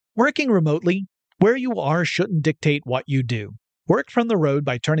Working remotely, where you are shouldn't dictate what you do. Work from the road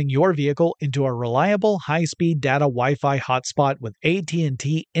by turning your vehicle into a reliable high-speed data Wi-Fi hotspot with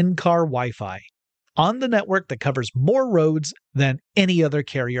AT&T in-car Wi-Fi. On the network that covers more roads than any other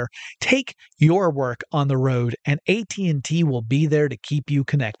carrier, take your work on the road and AT&T will be there to keep you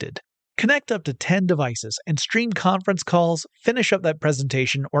connected. Connect up to 10 devices and stream conference calls, finish up that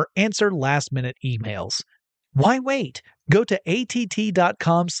presentation, or answer last-minute emails. Why wait? Go to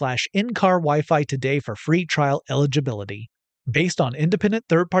att.com/in-car Wi-Fi today for free trial eligibility. Based on independent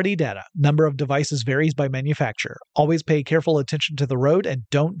third-party data, number of devices varies by manufacturer. Always pay careful attention to the road and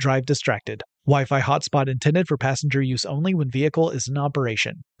don't drive distracted. Wi-Fi hotspot intended for passenger use only when vehicle is in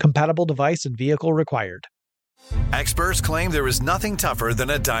operation. Compatible device and vehicle required. Experts claim there is nothing tougher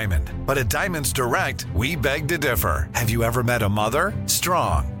than a diamond. But at Diamonds Direct, we beg to differ. Have you ever met a mother?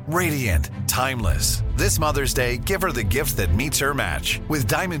 Strong, radiant, timeless. This Mother's Day, give her the gift that meets her match. With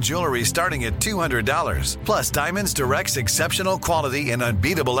diamond jewelry starting at $200. Plus Diamonds Direct's exceptional quality and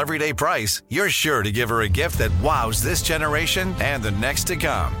unbeatable everyday price, you're sure to give her a gift that wows this generation and the next to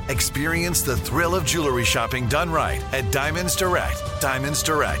come. Experience the thrill of jewelry shopping done right at Diamonds Direct. Diamonds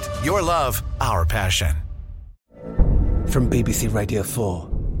Direct. Your love, our passion. From BBC Radio 4,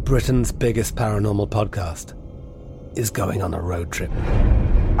 Britain's biggest paranormal podcast is going on a road trip.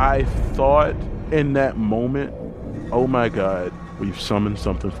 I thought in that moment, oh my God, we've summoned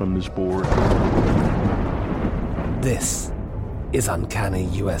something from this board. This is Uncanny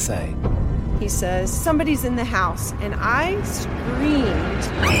USA. He says, somebody's in the house, and I screamed.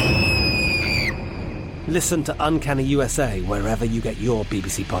 Listen to Uncanny USA wherever you get your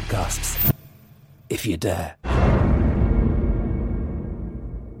BBC podcasts, if you dare.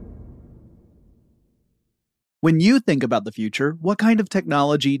 When you think about the future, what kind of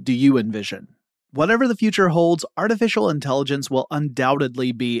technology do you envision? Whatever the future holds, artificial intelligence will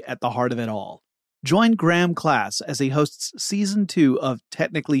undoubtedly be at the heart of it all. Join Graham Class as he hosts Season 2 of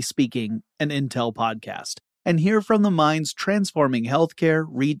Technically Speaking, an Intel podcast, and hear from the minds transforming healthcare,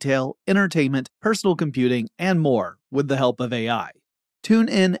 retail, entertainment, personal computing, and more with the help of AI. Tune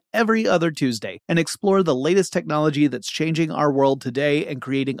in every other Tuesday and explore the latest technology that's changing our world today and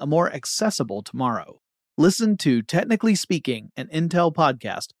creating a more accessible tomorrow. Listen to Technically Speaking, an Intel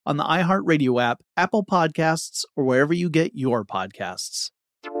podcast on the iHeartRadio app, Apple Podcasts, or wherever you get your podcasts.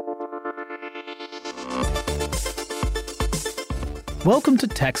 Welcome to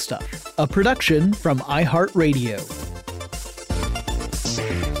Tech Stuff, a production from iHeartRadio.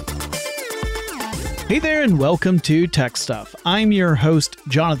 Hey there, and welcome to Tech Stuff. I'm your host,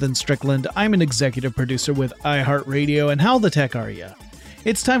 Jonathan Strickland. I'm an executive producer with iHeartRadio, and how the tech are ya?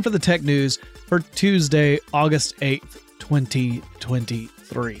 It's time for the tech news for Tuesday, August 8th,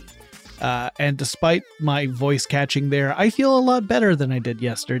 2023. And despite my voice catching there, I feel a lot better than I did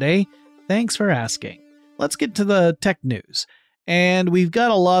yesterday. Thanks for asking. Let's get to the tech news. And we've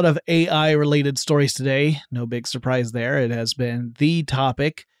got a lot of AI-related stories today. No big surprise there. It has been the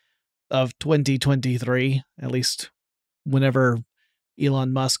topic of 2023, at least whenever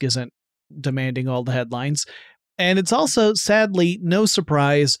Elon Musk isn't demanding all the headlines. And it's also, sadly, no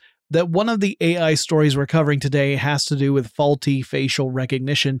surprise that one of the AI stories we're covering today has to do with faulty facial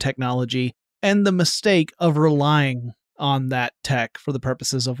recognition technology and the mistake of relying on that tech for the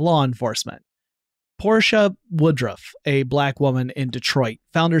purposes of law enforcement. Portia Woodruff, a black woman in Detroit,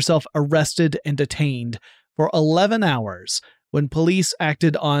 found herself arrested and detained for 11 hours when police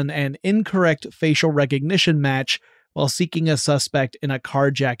acted on an incorrect facial recognition match while seeking a suspect in a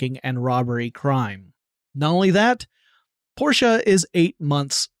carjacking and robbery crime. Not only that, Portia is 8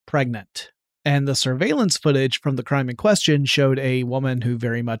 months pregnant, and the surveillance footage from the crime in question showed a woman who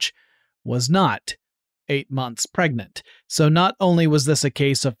very much was not 8 months pregnant. So not only was this a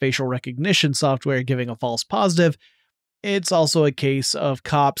case of facial recognition software giving a false positive, it's also a case of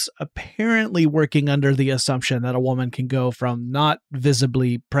cops apparently working under the assumption that a woman can go from not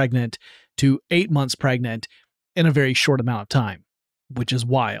visibly pregnant to 8 months pregnant in a very short amount of time, which is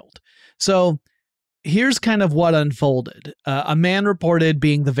wild. So here's kind of what unfolded. A man reported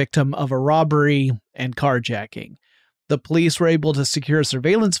being the victim of a robbery and carjacking. The police were able to secure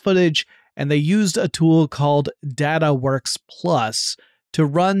surveillance footage, and they used a tool called DataWorks Plus to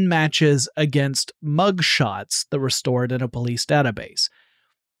run matches against mugshots that were stored in a police database.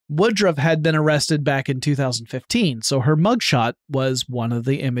 Woodruff had been arrested back in 2015, so her mugshot was one of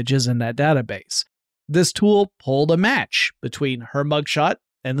the images in that database. This tool pulled a match between her mugshot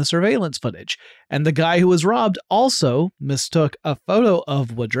and the surveillance footage, and the guy who was robbed also mistook a photo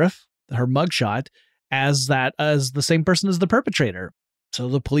of Woodruff, her mugshot, as the same person as the perpetrator. So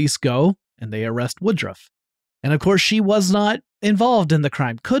the police go and they arrest Woodruff. And of course, she was not involved in the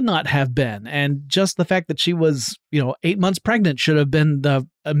crime, could not have been. And just the fact that she was, 8 months pregnant should have been the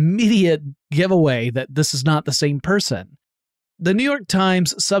immediate giveaway that this is not the same person. The New York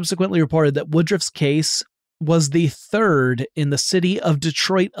Times subsequently reported that Woodruff's case was the third in the city of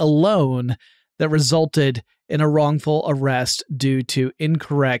Detroit alone that resulted in a wrongful arrest due to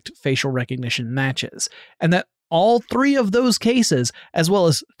incorrect facial recognition matches. And that all three of those cases, as well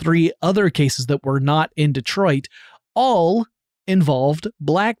as three other cases that were not in Detroit, all involved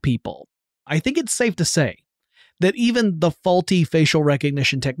Black people. I think it's safe to say that even the faulty facial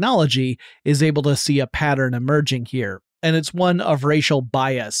recognition technology is able to see a pattern emerging here, and it's one of racial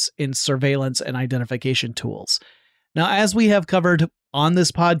bias in surveillance and identification tools. Now, as we have covered on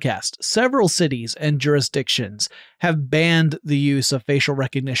this podcast, several cities and jurisdictions have banned the use of facial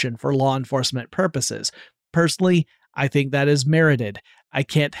recognition for law enforcement purposes. Personally, I think that is merited. I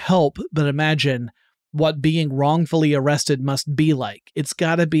can't help but imagine what being wrongfully arrested must be like. It's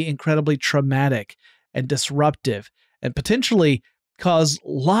got to be incredibly traumatic and disruptive and potentially cause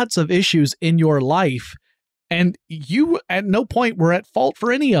lots of issues in your life. And you at no point were at fault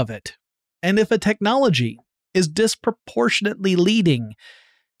for any of it. And if a technology is disproportionately leading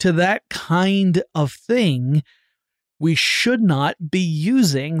to that kind of thing, we should not be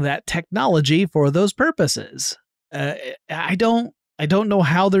using that technology for those purposes. I don't know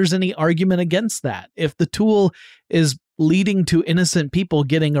how there's any argument against that. If the tool is leading to innocent people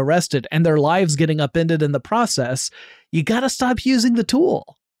getting arrested and their lives getting upended in the process, you got to stop using the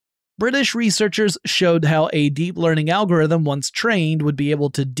tool. British researchers showed how a deep learning algorithm, once trained, would be able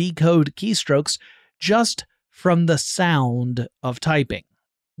to decode keystrokes just from the sound of typing.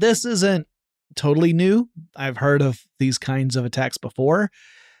 This isn't totally new. I've heard of these kinds of attacks before,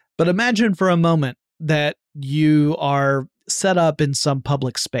 but imagine for a moment that you are set up in some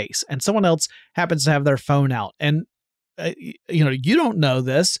public space and someone else happens to have their phone out, and you don't know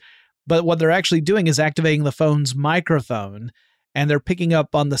this, but what they're actually doing is activating the phone's microphone, and they're picking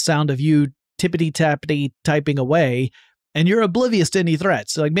up on the sound of you tippity-tappity typing away, and you're oblivious to any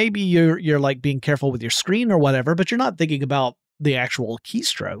threats. Like maybe you're like being careful with your screen or whatever, but you're not thinking about the actual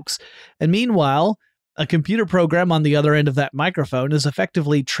keystrokes. And meanwhile, a computer program on the other end of that microphone is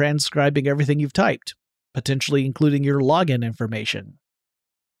effectively transcribing everything you've typed, potentially including your login information.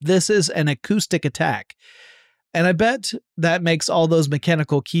 This is an acoustic attack. And I bet that makes all those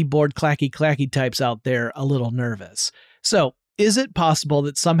mechanical keyboard clacky types out there a little nervous. So, is it possible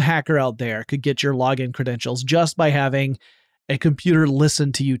that some hacker out there could get your login credentials just by having a computer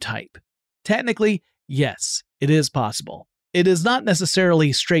listen to you type? Technically, yes, it is possible. It is not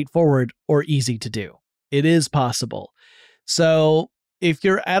necessarily straightforward or easy to do. It is possible. So, if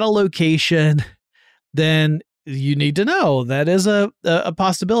you're at a location, then you need to know that is a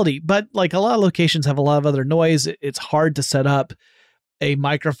possibility. But like a lot of locations have a lot of other noise. It's hard to set up a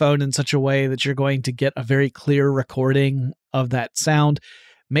microphone in such a way that you're going to get a very clear recording of that sound.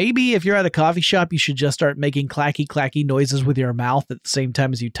 Maybe if you're at a coffee shop, you should just start making clacky noises with your mouth at the same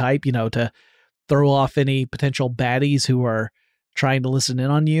time as you type, to throw off any potential baddies who are trying to listen in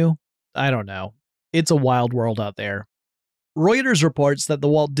on you. I don't know. It's a wild world out there. Reuters reports that the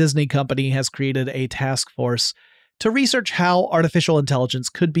Walt Disney Company has created a task force to research how artificial intelligence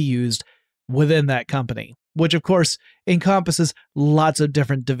could be used within that company, which of course encompasses lots of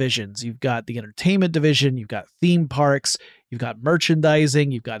different divisions. You've got the entertainment division, you've got theme parks, you've got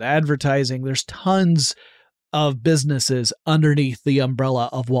merchandising, you've got advertising. There's tons of businesses underneath the umbrella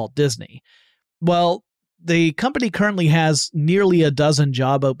of Walt Disney. Well, the company currently has nearly a dozen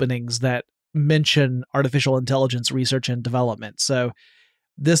job openings that mention artificial intelligence research and development. So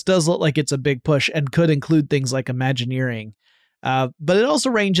this does look like it's a big push and could include things like Imagineering. But it also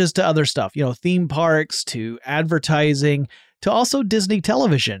ranges to other stuff, theme parks, to advertising, to also Disney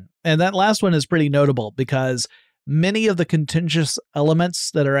Television. And that last one is pretty notable because many of the contentious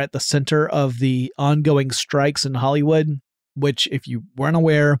elements that are at the center of the ongoing strikes in Hollywood, which, if you weren't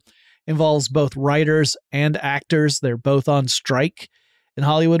aware, involves both writers and actors. They're both on strike in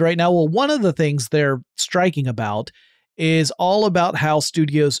Hollywood right now. Well, one of the things they're striking about is all about how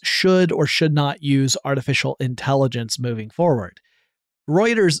studios should or should not use artificial intelligence moving forward.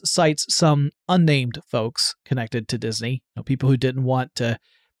 Reuters cites some unnamed folks connected to Disney, people who didn't want to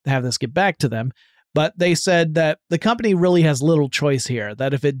have this get back to them, but they said that the company really has little choice here,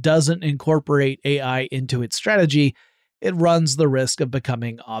 that if it doesn't incorporate AI into its strategy, it runs the risk of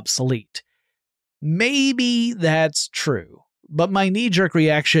becoming obsolete. Maybe that's true, but my knee-jerk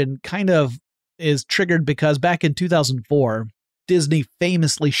reaction kind of is triggered because back in 2004, Disney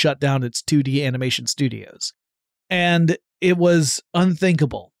famously shut down its 2D animation studios. And it was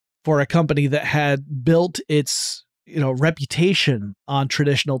unthinkable for a company that had built its reputation on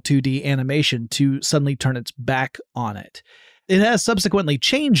traditional 2D animation to suddenly turn its back on it. It has subsequently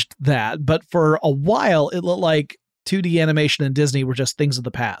changed that, but for a while it looked like 2D animation and Disney were just things of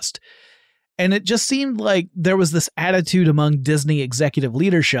the past. And it just seemed like there was this attitude among Disney executive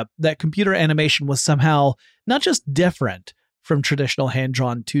leadership that computer animation was somehow not just different from traditional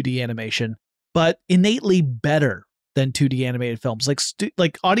hand-drawn 2D animation, but innately better than 2D animated films.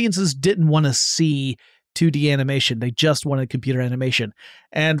 Like audiences didn't want to see 2D animation. They just wanted computer animation.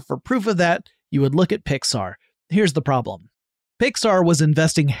 And for proof of that, you would look at Pixar. Here's the problem. Pixar was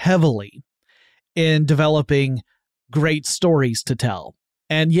investing heavily in developing great stories to tell.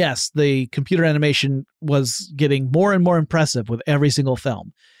 And yes, the computer animation was getting more and more impressive with every single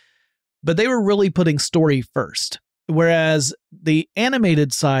film. But they were really putting story first. Whereas the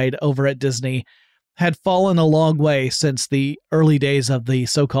animated side over at Disney had fallen a long way since the early days of the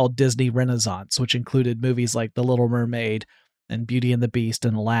so-called Disney Renaissance, which included movies like The Little Mermaid and Beauty and the Beast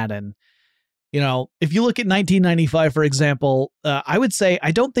and Aladdin. If you look at 1995, for example, I would say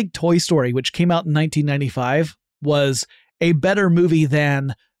I don't think Toy Story, which came out in 1995, was a better movie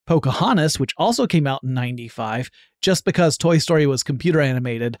than Pocahontas, which also came out in 95, just because Toy Story was computer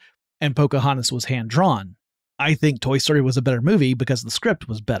animated and Pocahontas was hand-drawn. I think Toy Story was a better movie because the script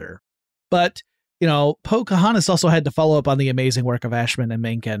was better. But Pocahontas also had to follow up on the amazing work of Ashman and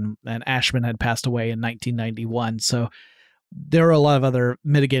Menken, and Ashman had passed away in 1991. So there are a lot of other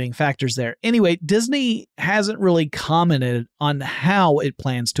mitigating factors there. Anyway, Disney hasn't really commented on how it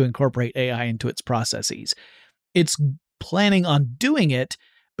plans to incorporate AI into its processes. It's planning on doing it,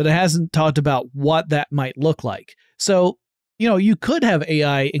 but it hasn't talked about what that might look like. So, you could have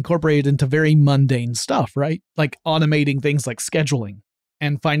AI incorporated into very mundane stuff, right? Like automating things like scheduling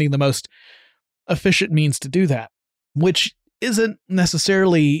and finding the most efficient means to do that, which isn't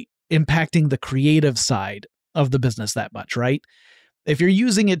necessarily impacting the creative side of the business that much, right? If you're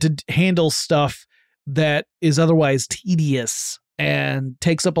using it to handle stuff that is otherwise tedious and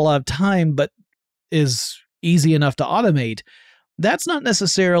takes up a lot of time, but is easy enough to automate, that's not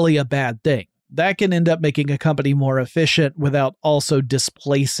necessarily a bad thing. That can end up making a company more efficient without also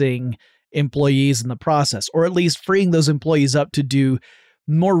displacing employees in the process, or at least freeing those employees up to do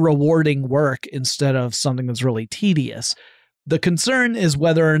more rewarding work instead of something that's really tedious. The concern is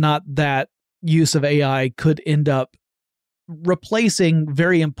whether or not that use of AI could end up replacing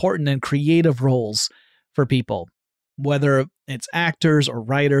very important and creative roles for people, whether it's actors or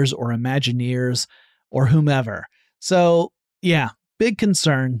writers or Imagineers or whomever. So yeah, big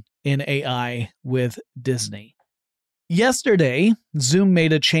concern in AI with Disney. Yesterday, Zoom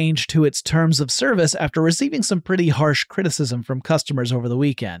made a change to its terms of service after receiving some pretty harsh criticism from customers over the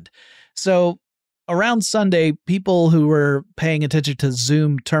weekend. So around Sunday, people who were paying attention to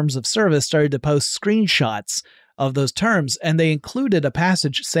Zoom terms of service started to post screenshots of those terms, and they included a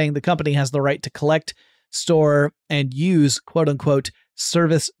passage saying the company has the right to collect, store, and use quote-unquote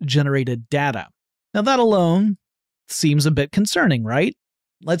service-generated data. Now that alone seems a bit concerning, right?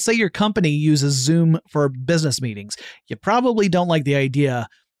 Let's say your company uses Zoom for business meetings. You probably don't like the idea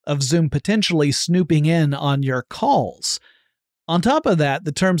of Zoom potentially snooping in on your calls. On top of that,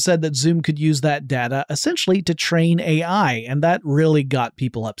 the term said that Zoom could use that data essentially to train AI, and that really got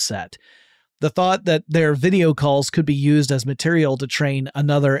people upset. The thought that their video calls could be used as material to train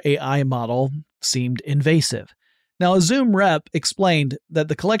another AI model seemed invasive. Now, a Zoom rep explained that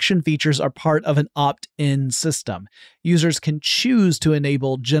the collection features are part of an opt-in system. Users can choose to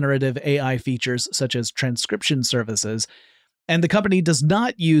enable generative AI features such as transcription services, and the company does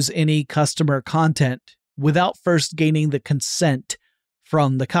not use any customer content without first gaining the consent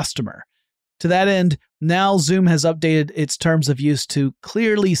from the customer. To that end, now Zoom has updated its terms of use to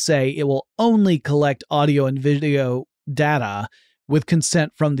clearly say it will only collect audio and video data with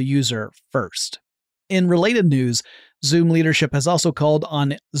consent from the user first. In related news, Zoom leadership has also called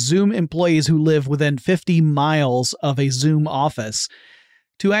on Zoom employees who live within 50 miles of a Zoom office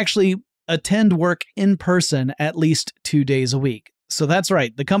to actually attend work in person at least 2 days a week. So that's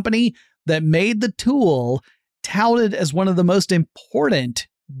right, the company that made the tool touted as one of the most important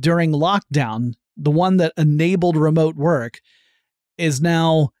during lockdown, the one that enabled remote work, is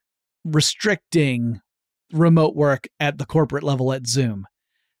now restricting remote work at the corporate level at Zoom,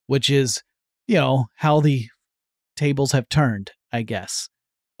 which is, how the tables have turned, I guess.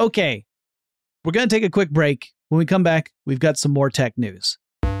 Okay, we're going to take a quick break. When we come back, we've got some more tech news.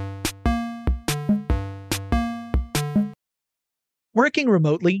 Working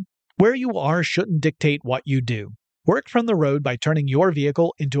remotely, where you are shouldn't dictate what you do. Work from the road by turning your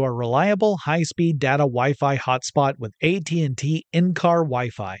vehicle into a reliable high-speed data Wi-Fi hotspot with AT&T in-car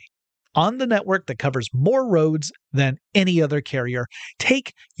Wi-Fi. on the network that covers more roads than any other carrier.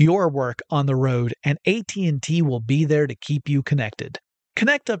 Take your work on the road, and AT&T will be there to keep you connected.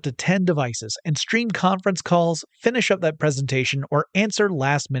 Connect up to 10 devices and stream conference calls, finish up that presentation, or answer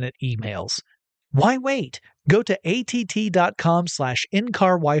last-minute emails. Why wait? Go to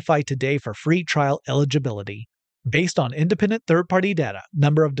att.com/in-car Wi-Fi today for free trial eligibility. Based on independent third-party data,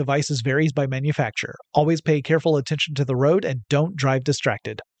 number of devices varies by manufacturer. Always pay careful attention to the road and don't drive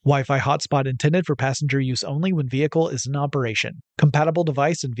distracted. Wi-Fi hotspot intended for passenger use only when vehicle is in operation. Compatible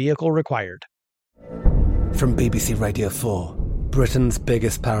device and vehicle required. From BBC Radio 4, Britain's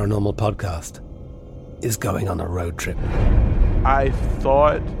biggest paranormal podcast is going on a road trip. I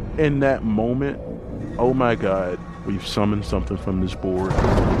thought in that moment, oh my God, we've summoned something from this board.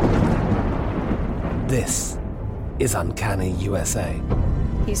 This is Uncanny USA.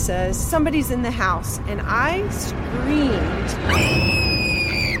 He says, somebody's in the house, and I screamed.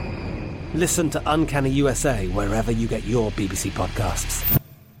 Listen to Uncanny USA wherever you get your BBC podcasts,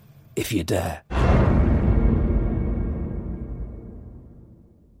 if you dare.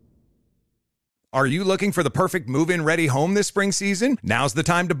 Are you looking for the perfect move-in ready home this spring season? Now's the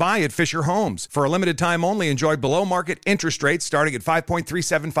time to buy at Fisher Homes. For a limited time only, enjoy below-market interest rates starting at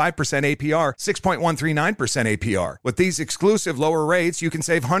 5.375% APR, 6.139% APR. With these exclusive lower rates, you can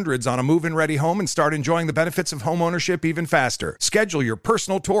save hundreds on a move-in ready home and start enjoying the benefits of home ownership even faster. Schedule your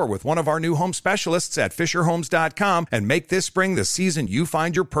personal tour with one of our new home specialists at FisherHomes.com and make this spring the season you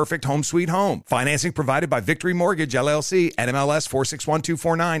find your perfect home sweet home. Financing provided by Victory Mortgage, LLC, NMLS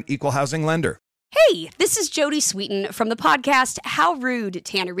 461249, Equal Housing Lender. Hey, this is Jodie Sweetin from the podcast How Rude,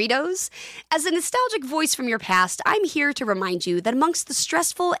 Tanneritos. As a nostalgic voice from your past, I'm here to remind you that amongst the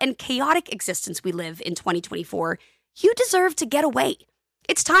stressful and chaotic existence we live in 2024, you deserve to get away.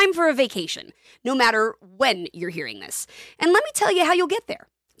 It's time for a vacation, no matter when you're hearing this. And let me tell you how you'll get there.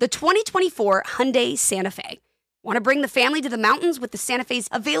 The 2024 Hyundai Santa Fe. Want to bring the family to the mountains with the Santa Fe's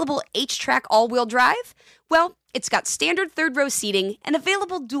available H-Track all-wheel drive? Well, it's got standard third-row seating and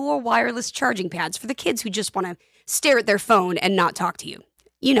available dual wireless charging pads for the kids who just want to stare at their phone and not talk to you.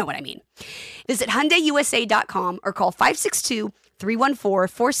 You know what I mean. Visit HyundaiUSA.com or call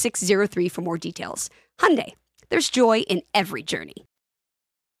 562-314-4603 for more details. Hyundai, there's joy in every journey.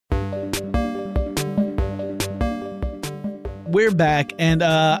 We're back, and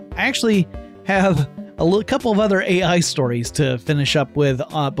I actually have a couple of other AI stories to finish up with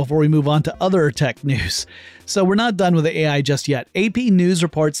before we move on to other tech news. So we're not done with the AI just yet. AP News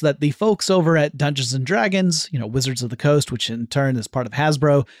reports that the folks over at Dungeons & Dragons, Wizards of the Coast, which in turn is part of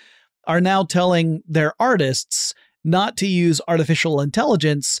Hasbro, are now telling their artists not to use artificial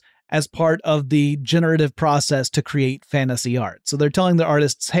intelligence as part of the generative process to create fantasy art. So they're telling their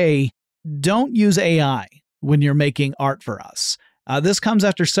artists, hey, don't use AI when you're making art for us. This comes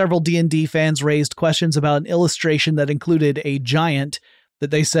after several D&D fans raised questions about an illustration that included a giant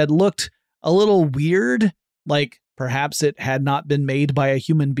that they said looked a little weird, like perhaps it had not been made by a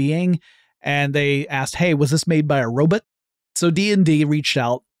human being. And they asked, hey, was this made by a robot? So D&D reached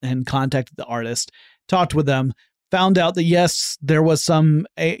out and contacted the artist, talked with them, found out that yes, there was some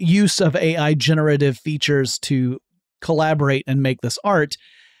use of AI generative features to collaborate and make this art.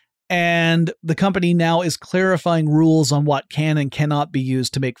 And the company now is clarifying rules on what can and cannot be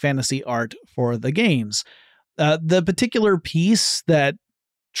used to make fantasy art for the games. The particular piece that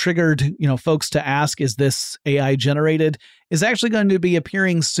triggered, folks to ask, is this AI generated, is actually going to be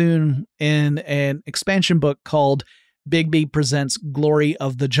appearing soon in an expansion book called Bigby Presents Glory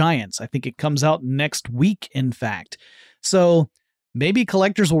of the Giants. I think it comes out next week, in fact. So maybe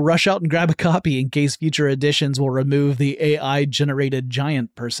collectors will rush out and grab a copy in case future editions will remove the AI-generated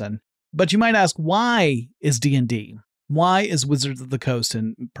giant person. But you might ask, why is D&D? Why is Wizards of the Coast,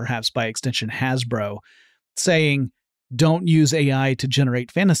 and perhaps by extension Hasbro, saying don't use AI to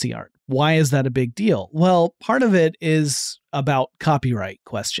generate fantasy art? Why is that a big deal? Well, part of it is about copyright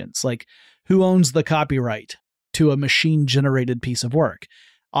questions, like who owns the copyright to a machine-generated piece of work?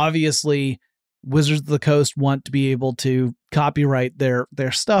 Obviously, Wizards of the Coast want to be able to copyright their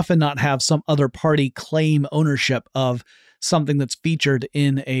stuff and not have some other party claim ownership of something that's featured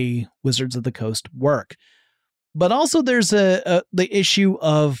in a Wizards of the Coast work. But also there's the issue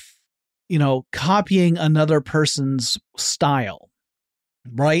of, copying another person's style,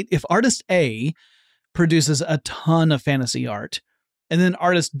 right? If artist A produces a ton of fantasy art, and then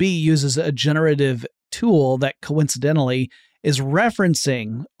artist B uses a generative tool that coincidentally is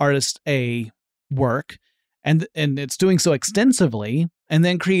referencing artist A work, and it's doing so extensively, and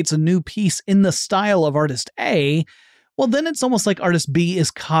then creates a new piece in the style of artist A, well, then it's almost like artist B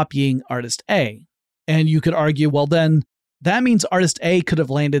is copying artist A. And you could argue, well, then that means artist A could have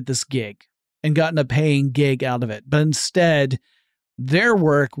landed this gig and gotten a paying gig out of it. But instead, their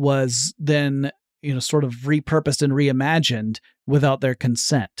work was then, sort of repurposed and reimagined without their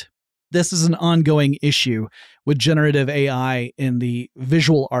consent. This is an ongoing issue with generative AI in the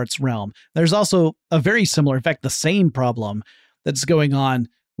visual arts realm. There's also a very similar, in fact, the same problem that's going on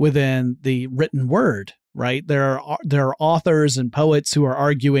within the written word, right? There are authors and poets who are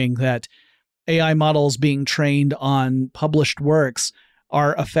arguing that AI models being trained on published works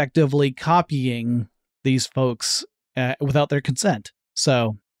are effectively copying these folks without their consent.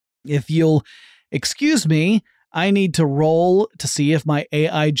 So if you'll excuse me, I need to roll to see if my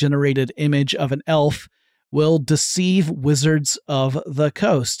AI-generated image of an elf will deceive Wizards of the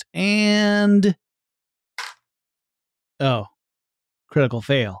Coast. And... oh, critical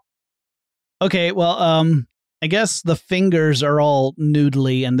fail. Okay, well, I guess the fingers are all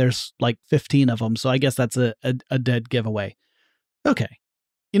noodly and there's like 15 of them, so I guess that's a dead giveaway. Okay.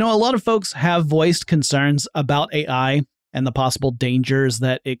 A lot of folks have voiced concerns about AI and the possible dangers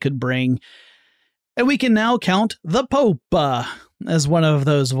that it could bring. And we can now count the Pope as one of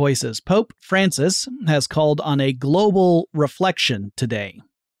those voices. Pope Francis has called on a global reflection today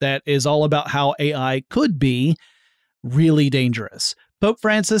that is all about how AI could be really dangerous. Pope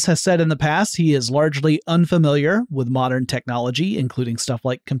Francis has said in the past he is largely unfamiliar with modern technology, including stuff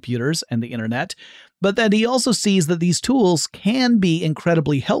like computers and the internet, but that he also sees that these tools can be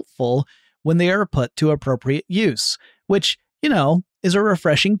incredibly helpful when they are put to appropriate use, which, is a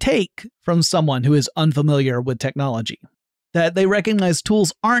refreshing take from someone who is unfamiliar with technology. That they recognize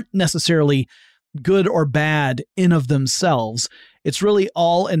tools aren't necessarily good or bad in of themselves. It's really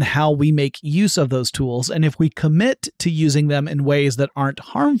all in how we make use of those tools. And if we commit to using them in ways that aren't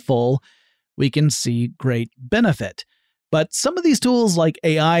harmful, we can see great benefit. But some of these tools, like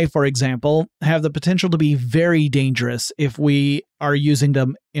AI, for example, have the potential to be very dangerous if we are using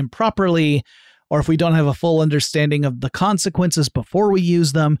them improperly, or if we don't have a full understanding of the consequences before we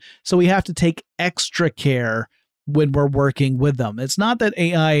use them. So we have to take extra care when we're working with them. It's not that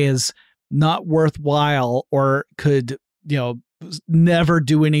AI is not worthwhile or could, never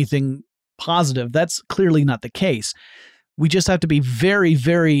do anything positive. That's clearly not the case. We just have to be very,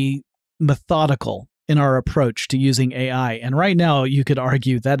 very methodical in our approach to using AI. And right now, you could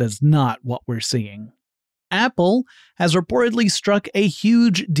argue that is not what we're seeing. Apple has reportedly struck a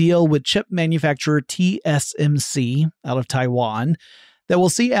huge deal with chip manufacturer TSMC out of Taiwan that will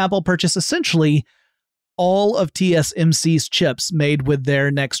see Apple purchase essentially all of TSMC's chips made with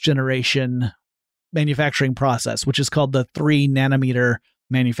their next generation manufacturing process, which is called the 3 nanometer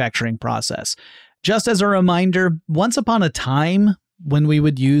manufacturing process. Just as a reminder, once upon a time, when we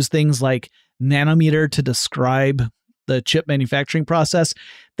would use things like nanometer to describe the chip manufacturing process,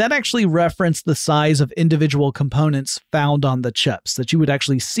 that actually referenced the size of individual components found on the chips, that you would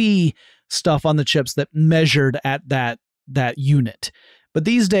actually see stuff on the chips that measured at that unit. But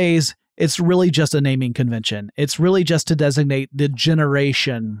these days, it's really just a naming convention. It's really just to designate the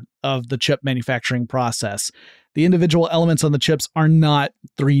generation of the chip manufacturing process. The individual elements on the chips are not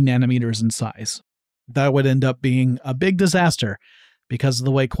 3 nanometers in size. That would end up being a big disaster because of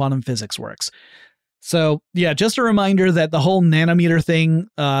the way quantum physics works. So yeah, just a reminder that the whole nanometer thing,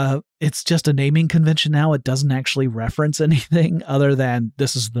 it's just a naming convention now. It doesn't actually reference anything other than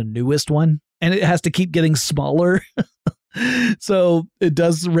this is the newest one, and it has to keep getting smaller. So it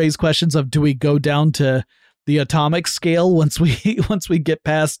does raise questions of, do we go down to the atomic scale once we get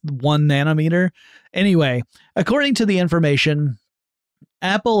past 1 nanometer? Anyway, according to the information,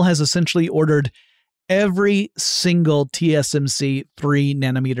 Apple has essentially ordered every single TSMC 3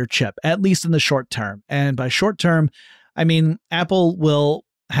 nanometer chip, at least in the short term. And by short term, I mean Apple will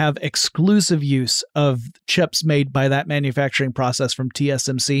have exclusive use of chips made by that manufacturing process from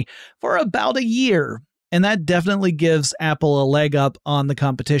TSMC for about a year. And that definitely gives Apple a leg up on the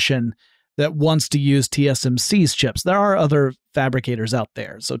competition that wants to use TSMC's chips. There are other fabricators out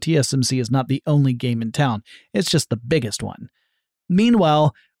there, so TSMC is not the only game in town. It's just the biggest one.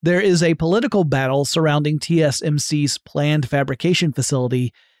 Meanwhile, there is a political battle surrounding TSMC's planned fabrication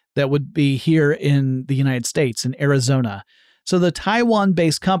facility that would be here in the United States, in Arizona. So the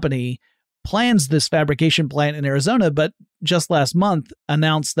Taiwan-based company plans this fabrication plant in Arizona, but just last month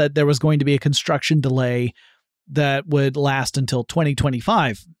announced that there was going to be a construction delay that would last until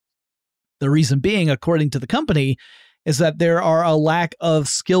 2025. The reason being, according to the company, is that there are a lack of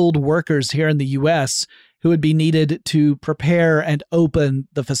skilled workers here in the U.S. who would be needed to prepare and open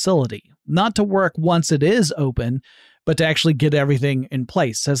the facility. Not to work once it is open, but to actually get everything in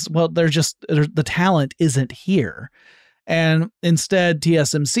place. As well, the talent isn't here. And instead,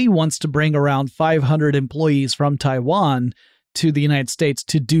 TSMC wants to bring around 500 employees from Taiwan to the United States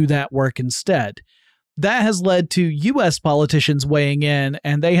to do that work instead. That has led to U.S. politicians weighing in,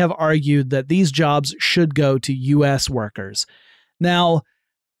 and they have argued that these jobs should go to U.S. workers. Now,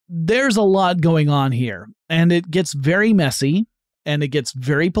 there's a lot going on here, and it gets very messy, and it gets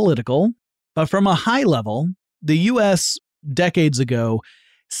very political. But from a high level, the U.S. decades ago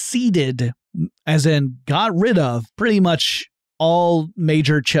ceded, as in got rid of, pretty much all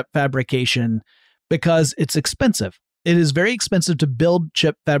major chip fabrication because it's expensive. It is very expensive to build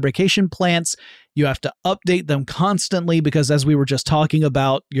chip fabrication plants. You have to update them constantly because, as we were just talking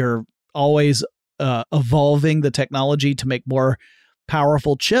about, you're always evolving the technology to make more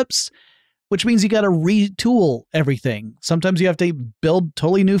powerful chips, which means you got to retool everything. Sometimes you have to build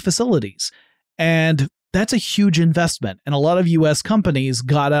totally new facilities. And that's a huge investment. And a lot of U.S. companies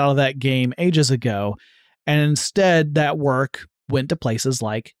got out of that game ages ago. And instead, that work went to places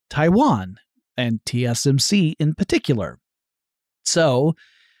like Taiwan and TSMC in particular. So,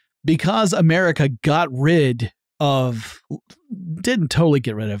 because America didn't totally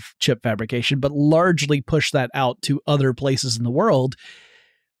get rid of chip fabrication, but largely pushed that out to other places in the world,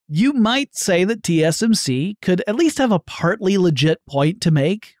 you might say that TSMC could at least have a partly legit point to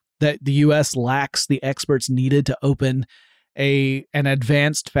make, that the U.S. lacks the experts needed to open an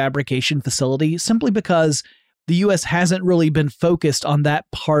advanced fabrication facility simply because the U.S. hasn't really been focused on that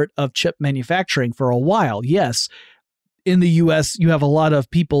part of chip manufacturing for a while. Yes, in the U.S., you have a lot of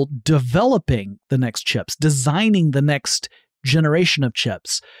people developing the next chips, designing the next generation of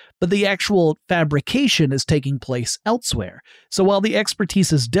chips, but the actual fabrication is taking place elsewhere. So while the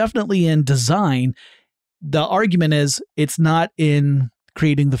expertise is definitely in design, the argument is it's not in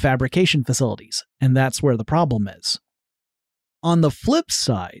creating the fabrication facilities, and that's where the problem is. On the flip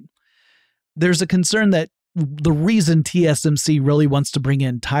side, there's a concern that the reason TSMC really wants to bring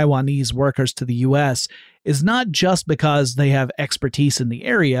in Taiwanese workers to the U.S. is not just because they have expertise in the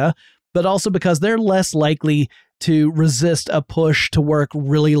area, but also because they're less likely to resist a push to work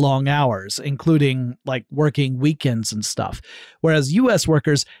really long hours, including like working weekends and stuff. Whereas U.S.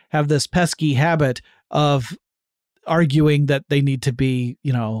 workers have this pesky habit of arguing that they need to be,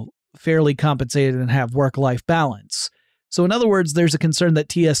 fairly compensated and have work-life balance. So in other words, there's a concern that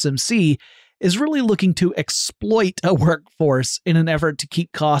TSMC is really looking to exploit a workforce in an effort to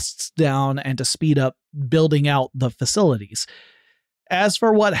keep costs down and to speed up building out the facilities. As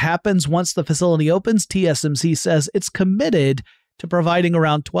for what happens once the facility opens, TSMC says it's committed to providing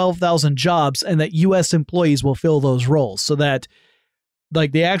around 12,000 jobs and that U.S. employees will fill those roles so that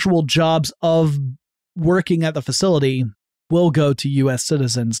the actual jobs of working at the facility will go to U.S.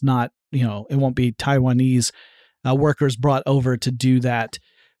 citizens, not, it won't be Taiwanese workers brought over to do that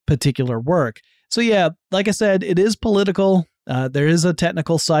particular work. So yeah, like I said, it is political. There is a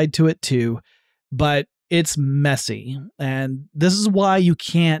technical side to it too, but it's messy. And this is why you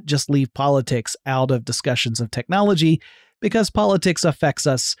can't just leave politics out of discussions of technology, because politics affects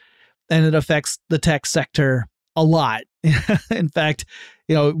us and it affects the tech sector a lot. In fact,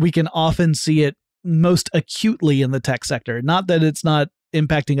 we can often see it most acutely in the tech sector. Not that it's not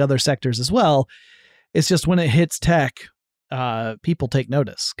impacting other sectors as well. It's just when it hits tech, people take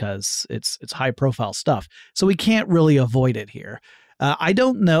notice because it's high profile stuff. So we can't really avoid it here. I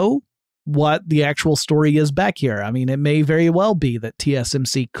don't know what the actual story is back here. I mean, it may very well be that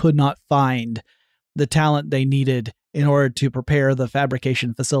TSMC could not find the talent they needed in order to prepare the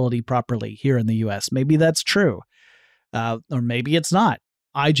fabrication facility properly here in the US. Maybe that's true. Or maybe it's not.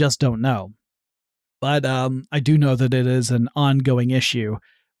 I just don't know. But I do know that it is an ongoing issue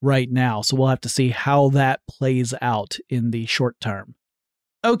right now. So we'll have to see how that plays out in the short term.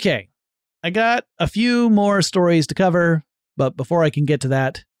 Okay, I got a few more stories to cover, but before I can get to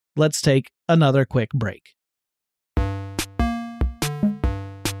that, let's take another quick break.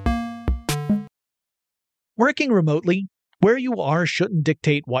 Working remotely, where you are shouldn't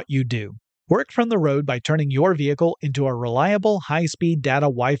dictate what you do. Work from the road by turning your vehicle into a reliable high-speed data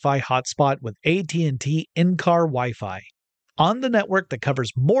Wi-Fi hotspot with AT&T in-car Wi-Fi. On the network that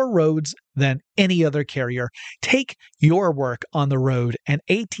covers more roads than any other carrier, take your work on the road and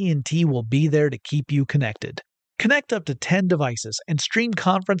AT&T will be there to keep you connected. Connect up to 10 devices and stream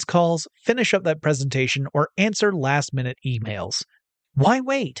conference calls, finish up that presentation, or answer last-minute emails. Why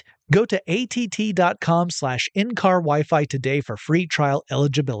wait? Go to att.com/in-car Wi-Fi today for free trial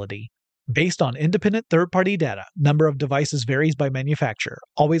eligibility. Based on independent third-party data, number of devices varies by manufacturer.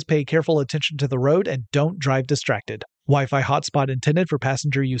 Always pay careful attention to the road and don't drive distracted. Wi-Fi hotspot intended for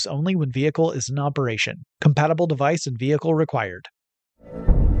passenger use only when vehicle is in operation. Compatible device and vehicle required.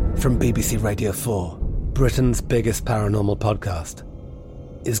 From BBC Radio 4, Britain's biggest paranormal podcast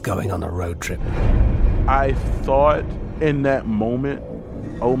is going on a road trip. I thought in that moment,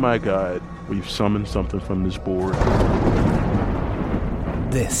 oh my God, we've summoned something from this board.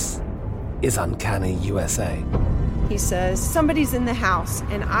 This is Uncanny USA. He says, somebody's in the house,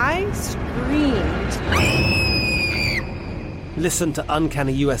 and I screamed. Listen to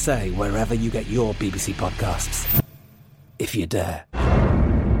Uncanny USA wherever you get your BBC podcasts, if you dare.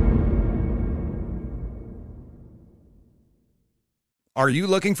 Are you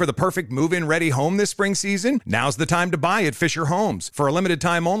looking for the perfect move-in ready home this spring season? Now's the time to buy at Fisher Homes. For a limited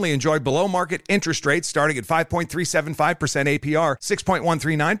time only, enjoy below-market interest rates starting at 5.375% APR,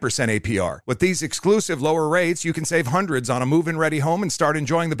 6.139% APR. With these exclusive lower rates, you can save hundreds on a move-in ready home and start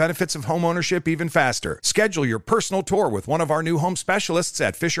enjoying the benefits of home ownership even faster. Schedule your personal tour with one of our new home specialists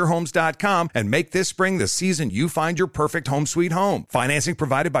at FisherHomes.com and make this spring the season you find your perfect home sweet home. Financing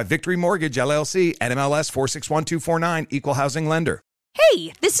provided by Victory Mortgage, LLC, NMLS 461249, Equal Housing Lender.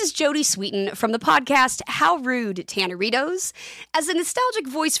 Hey, this is Jodie Sweetin from the podcast How Rude, Tanneritos. As a nostalgic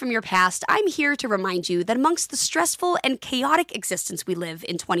voice from your past, I'm here to remind you that amongst the stressful and chaotic existence we live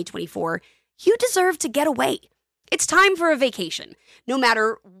in 2024, you deserve to get away. It's time for a vacation, no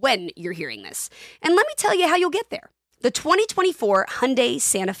matter when you're hearing this. And let me tell you how you'll get there. The 2024 Hyundai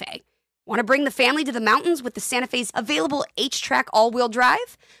Santa Fe. Want to bring the family to the mountains with the Santa Fe's available H-Track all-wheel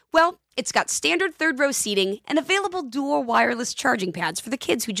drive? Well, it's got standard third-row seating and available dual wireless charging pads for the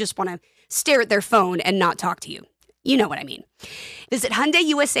kids who just want to stare at their phone and not talk to you. You know what I mean. Visit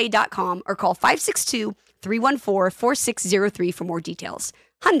HyundaiUSA.com or call 562-314-4603 for more details.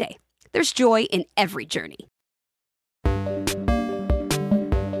 Hyundai, there's joy in every journey.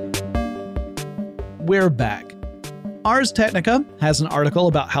 We're back. Ars Technica has an article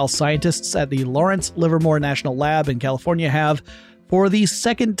about how scientists at the Lawrence Livermore National Lab in California have, for the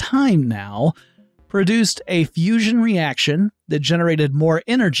second time now, produced a fusion reaction that generated more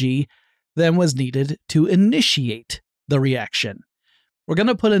energy than was needed to initiate the reaction. We're going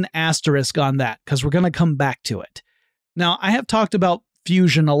to put an asterisk on that because we're going to come back to it. Now, I have talked about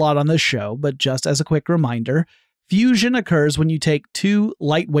fusion a lot on this show, but just as a quick reminder, fusion occurs when you take two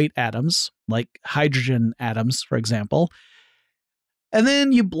lightweight atoms, like hydrogen atoms, for example, and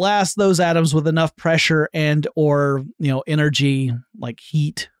then you blast those atoms with enough pressure and or energy, like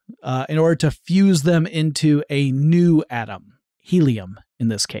heat, in order to fuse them into a new atom, helium in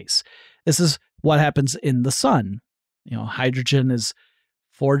this case. This is what happens in the sun. Hydrogen is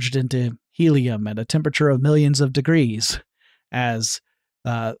forged into helium at a temperature of millions of degrees, as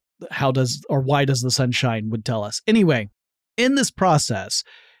why does the sun shine would tell us. Anyway, in this process,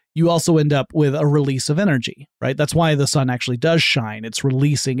 you also end up with a release of energy, right? That's why the sun actually does shine. It's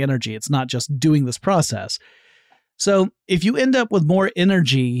releasing energy. It's not just doing this process. So if you end up with more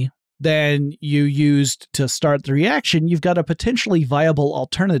energy than you used to start the reaction, you've got a potentially viable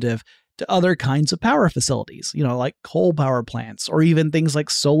alternative to other kinds of power facilities, like coal power plants, or even things like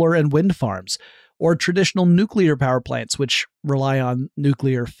solar and wind farms, or traditional nuclear power plants, which rely on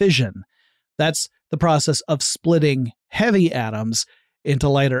nuclear fission. That's the process of splitting heavy atoms into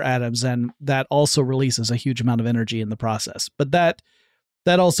lighter atoms, and that also releases a huge amount of energy in the process. But that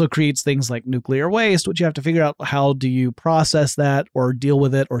also creates things like nuclear waste, which you have to figure out how do you process that or deal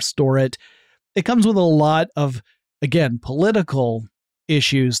with it or store it. It comes with a lot of, again, political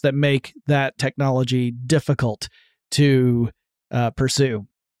issues that make that technology difficult to pursue.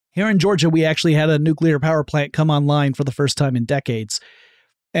 Here in Georgia, we actually had a nuclear power plant come online for the first time in decades.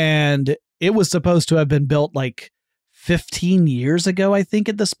 And it was supposed to have been built like 15 years ago, I think,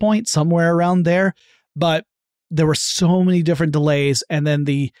 at this point, somewhere around there. But there were so many different delays. And then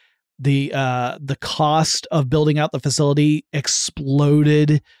the cost of building out the facility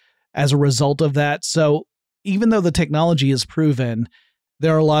exploded as a result of that. So even though the technology is proven,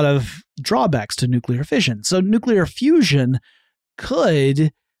 there are a lot of drawbacks to nuclear fission. So nuclear fusion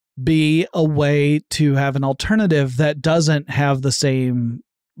could be a way to have an alternative that doesn't have the same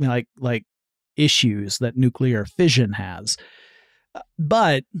like issues that nuclear fission has.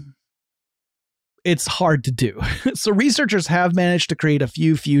 But it's hard to do. So researchers have managed to create a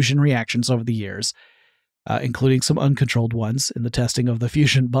few fusion reactions over the years, including some uncontrolled ones in the testing of the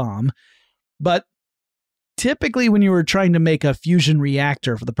fusion bomb. But typically when you were trying to make a fusion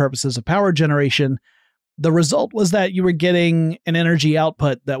reactor for the purposes of power generation, the result was that you were getting an energy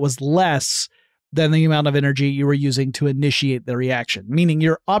output that was less than the amount of energy you were using to initiate the reaction, meaning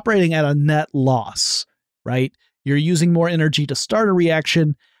you're operating at a net loss, right? You're using more energy to start a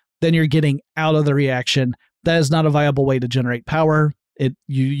reaction than you're getting out of the reaction. That is not a viable way to generate power.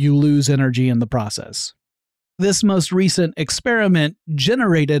 You lose energy in the process. This most recent experiment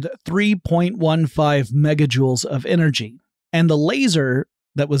generated 3.15 megajoules of energy, and the lasers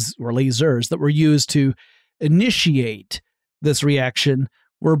that were used to initiate this reaction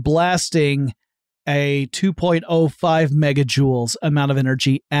were blasting a 2.05 megajoules amount of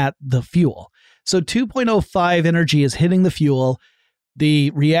energy at the fuel. So 2.05 energy is hitting the fuel.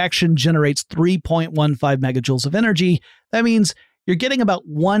 The reaction generates 3.15 megajoules of energy. That means you're getting about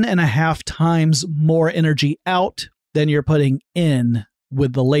 1.5 times more energy out than you're putting in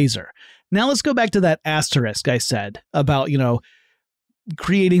with the laser. Now let's go back to that asterisk I said about,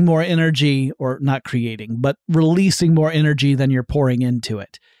 creating more energy, or not creating, but releasing more energy than you're pouring into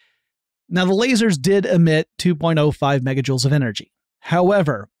it. Now the lasers did emit 2.05 megajoules of energy.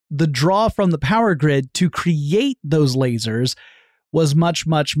 However, the draw from the power grid to create those lasers was much,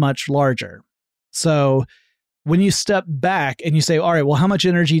 much, much larger. So when you step back and you say, all right, well, how much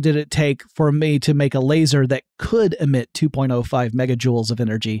energy did it take for me to make a laser that could emit 2.05 megajoules of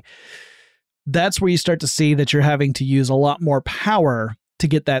energy? That's where you start to see that you're having to use a lot more power to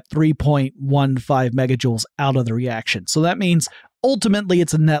get that 3.15 megajoules out of the reaction. So that means ultimately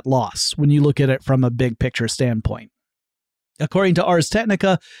it's a net loss when you look at it from a big picture standpoint. According to Ars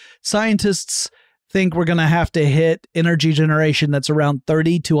Technica, scientists think we're going to have to hit energy generation that's around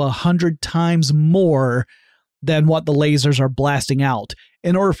 30 to 100 times more than what the lasers are blasting out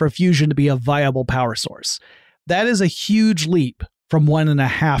in order for fusion to be a viable power source. That is a huge leap from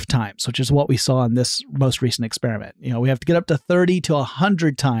 1.5 times, which is what we saw in this most recent experiment. We have to get up to 30 to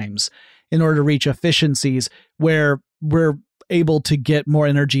 100 times in order to reach efficiencies where we're able to get more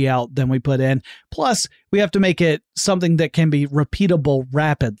energy out than we put in. Plus, we have to make it something that can be repeatable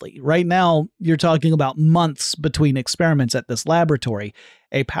rapidly. Right now, you're talking about months between experiments at this laboratory.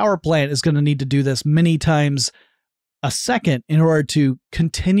 A power plant is going to need to do this many times a second in order to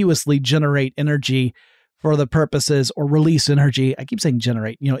continuously generate energy for the purposes, or release energy. I keep saying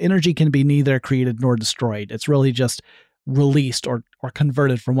generate. Energy can be neither created nor destroyed. It's really just released or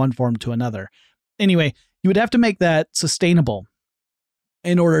converted from one form to another. Anyway, you would have to make that sustainable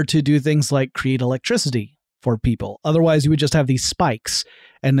in order to do things like create electricity for people. Otherwise, you would just have these spikes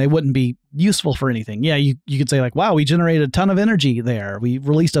and they wouldn't be useful for anything. Yeah, you could say like, wow, we generated a ton of energy there. We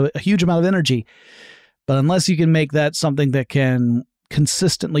released a huge amount of energy. But unless you can make that something that can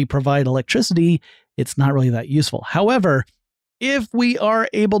consistently provide electricity, it's not really that useful. However, if we are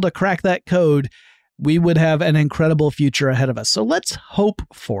able to crack that code, we would have an incredible future ahead of us. So let's hope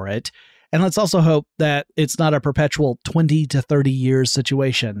for it. And let's also hope that it's not a perpetual 20 to 30 years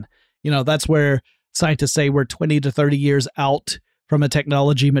situation. That's where scientists say we're 20 to 30 years out from a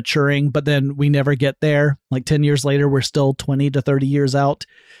technology maturing, but then we never get there. Like 10 years later, we're still 20 to 30 years out.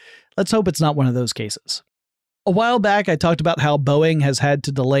 Let's hope it's not one of those cases. A while back, I talked about how Boeing has had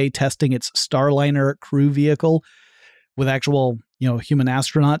to delay testing its Starliner crew vehicle with actual, human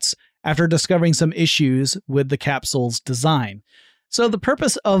astronauts after discovering some issues with the capsule's design. So the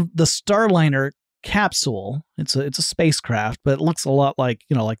purpose of the Starliner capsule, it's a spacecraft, but it looks a lot like,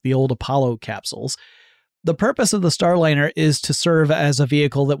 like the old Apollo capsules. The purpose of the Starliner is to serve as a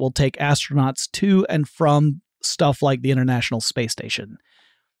vehicle that will take astronauts to and from stuff like the International Space Station.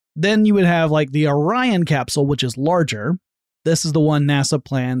 Then you would have like the Orion capsule, which is larger. This is the one NASA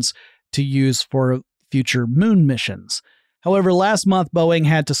plans to use for future moon missions. However, last month, Boeing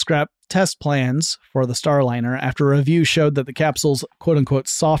had to scrap test plans for the Starliner after a review showed that the capsule's quote-unquote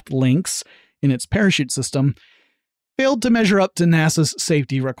soft links in its parachute system failed to measure up to NASA's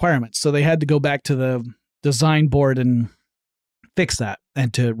safety requirements. So they had to go back to the design board and fix that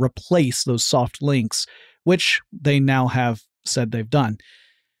and to replace those soft links, which they now have said they've done.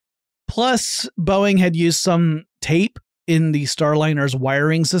 Plus, Boeing had used some tape in the Starliner's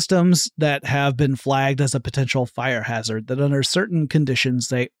wiring systems that have been flagged as a potential fire hazard, that under certain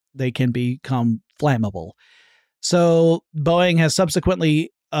conditions they can become flammable. So Boeing has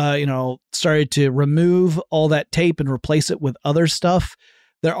subsequently started to remove all that tape and replace it with other stuff.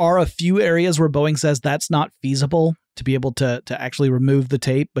 There are a few areas where Boeing says that's not feasible to be able to actually remove the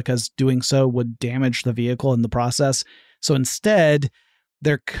tape, because doing so would damage the vehicle in the process. So instead,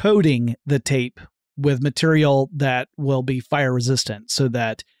 they're coating the tape with material that will be fire resistant so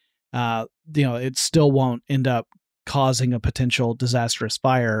that it still won't end up causing a potential disastrous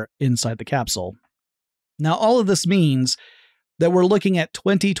fire inside the capsule. Now, all of this means that we're looking at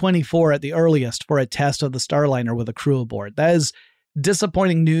 2024 at the earliest for a test of the Starliner with a crew aboard. That is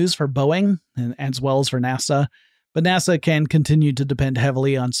disappointing news for Boeing and as well as for NASA, but NASA can continue to depend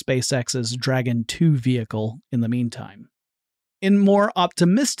heavily on SpaceX's Dragon 2 vehicle in the meantime. In more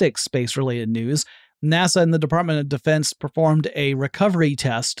optimistic space-related news, NASA and the Department of Defense performed a recovery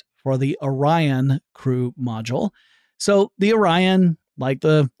test for the Orion crew module. So the Orion, like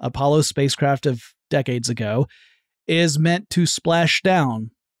the Apollo spacecraft of decades ago, is meant to splash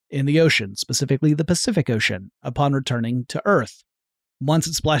down in the ocean, specifically the Pacific Ocean, upon returning to Earth. Once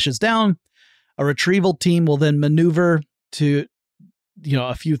it splashes down, a retrieval team will then maneuver to,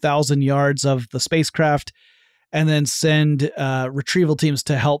 a few thousand yards of the spacecraft and then send retrieval teams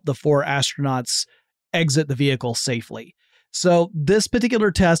to help the 4 astronauts exit the vehicle safely. So this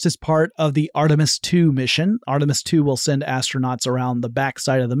particular test is part of the Artemis II mission. Artemis II will send astronauts around the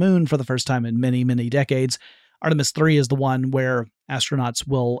backside of the moon for the first time in many, many decades. Artemis III is the one where astronauts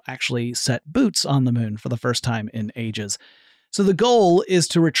will actually set boots on the moon for the first time in ages. So the goal is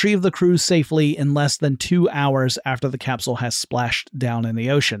to retrieve the crew safely in less than 2 hours after the capsule has splashed down in the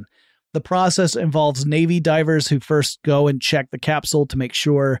ocean. The process involves Navy divers who first go and check the capsule to make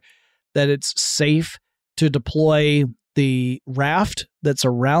sure that it's safe to deploy the raft that's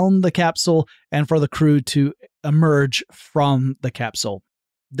around the capsule and for the crew to emerge from the capsule.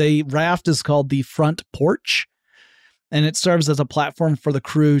 The raft is called the front porch, and it serves as a platform for the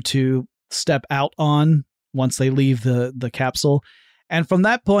crew to step out on once they leave the capsule. And from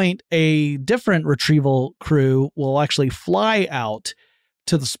that point, a different retrieval crew will actually fly out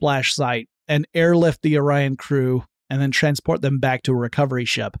to the splash site and airlift the Orion crew and then transport them back to a recovery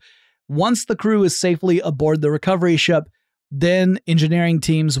ship. Once the crew is safely aboard the recovery ship, then engineering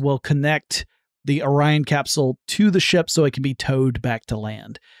teams will connect the Orion capsule to the ship so it can be towed back to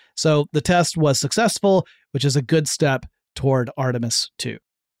land. So the test was successful, which is a good step toward Artemis II.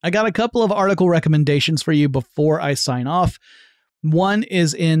 I got a couple of article recommendations for you before I sign off. One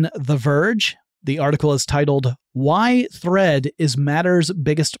is in The Verge. The article is titled, "Why Thread is Matter's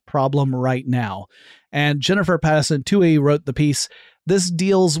Biggest Problem Right Now." And Jennifer Patterson-Tui wrote the piece. This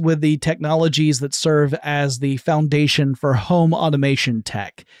deals with the technologies that serve as the foundation for home automation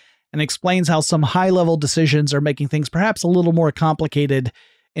tech and explains how some high-level decisions are making things perhaps a little more complicated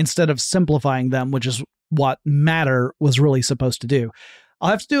instead of simplifying them, which is what Matter was really supposed to do. I'll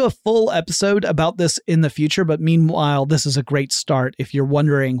have to do a full episode about this in the future, but meanwhile, this is a great start if you're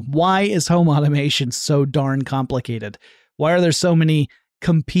wondering, why is home automation so darn complicated? Why are there so many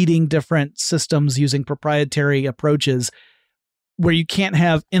competing different systems using proprietary approaches where you can't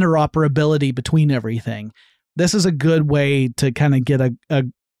have interoperability between everything? This is a good way to kind of get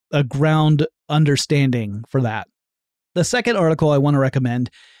a ground understanding for that. The second article I want to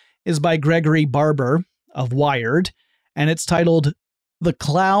recommend is by Gregory Barber of Wired, and it's titled, "The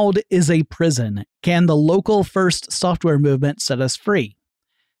Cloud is a Prison. Can the Local First Software Movement Set Us Free?"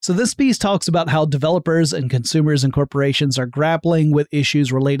 So this piece talks about how developers and consumers and corporations are grappling with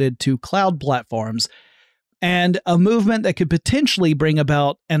issues related to cloud platforms and a movement that could potentially bring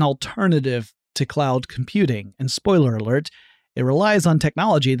about an alternative to cloud computing. And spoiler alert, it relies on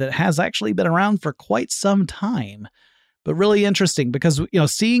technology that has actually been around for quite some time. But really interesting because,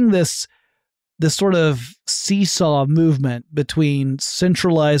 seeing this sort of seesaw movement between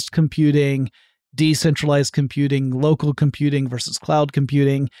centralized computing, decentralized computing, local computing versus cloud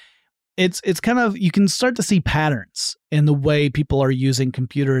computing, it's kind of, you can start to see patterns in the way people are using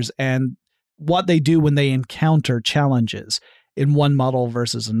computers and what they do when they encounter challenges in one model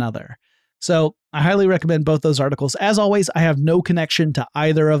versus another. So I highly recommend both those articles. As always, I have no connection to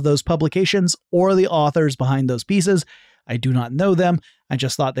either of those publications or the authors behind those pieces. I do not know them. I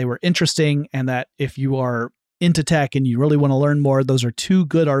just thought they were interesting, and that if you are into tech and you really want to learn more, those are two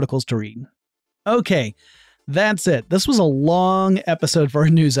good articles to read. Okay, that's it. This was a long episode for a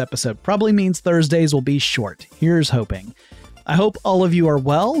news episode. Probably means Thursdays will be short. Here's hoping. I hope all of you are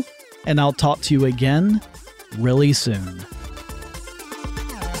well, and I'll talk to you again really soon.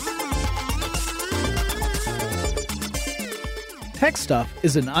 Tech Stuff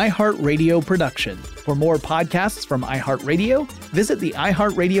is an iHeartRadio production. For more podcasts from iHeartRadio, visit the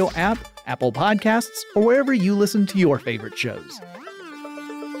iHeartRadio app, Apple Podcasts, or wherever you listen to your favorite shows.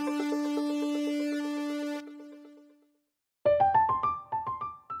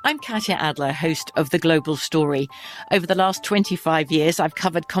 I'm Katya Adler, host of The Global Story. Over the last 25 years, I've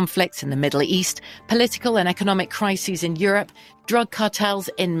covered conflicts in the Middle East, political and economic crises in Europe, drug cartels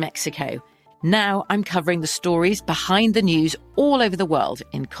in Mexico. Now I'm covering the stories behind the news all over the world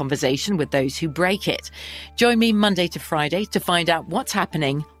in conversation with those who break it. Join me Monday to Friday to find out what's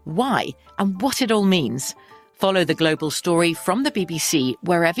happening, why, and what it all means. Follow The Global Story from the BBC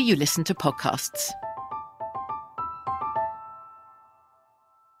wherever you listen to podcasts.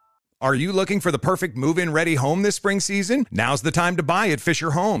 Are you looking for the perfect move-in ready home this spring season? Now's the time to buy at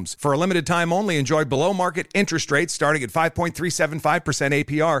Fisher Homes. For a limited time only, enjoy below-market interest rates starting at 5.375%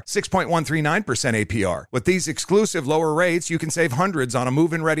 APR, 6.139% APR. With these exclusive lower rates, you can save hundreds on a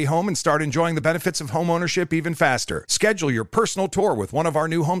move-in ready home and start enjoying the benefits of homeownership even faster. Schedule your personal tour with one of our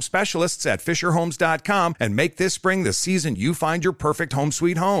new home specialists at FisherHomes.com and make this spring the season you find your perfect home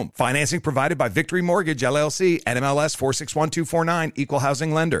sweet home. Financing provided by Victory Mortgage, LLC, NMLS 461249, Equal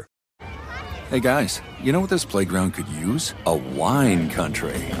Housing Lender. Hey guys, you know what this playground could use? A wine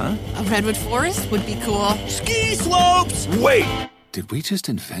country, huh? A redwood forest would be cool. Ski slopes! Wait! Did we just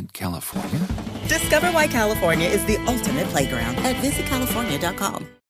invent California? Discover why California is the ultimate playground at visitcalifornia.com.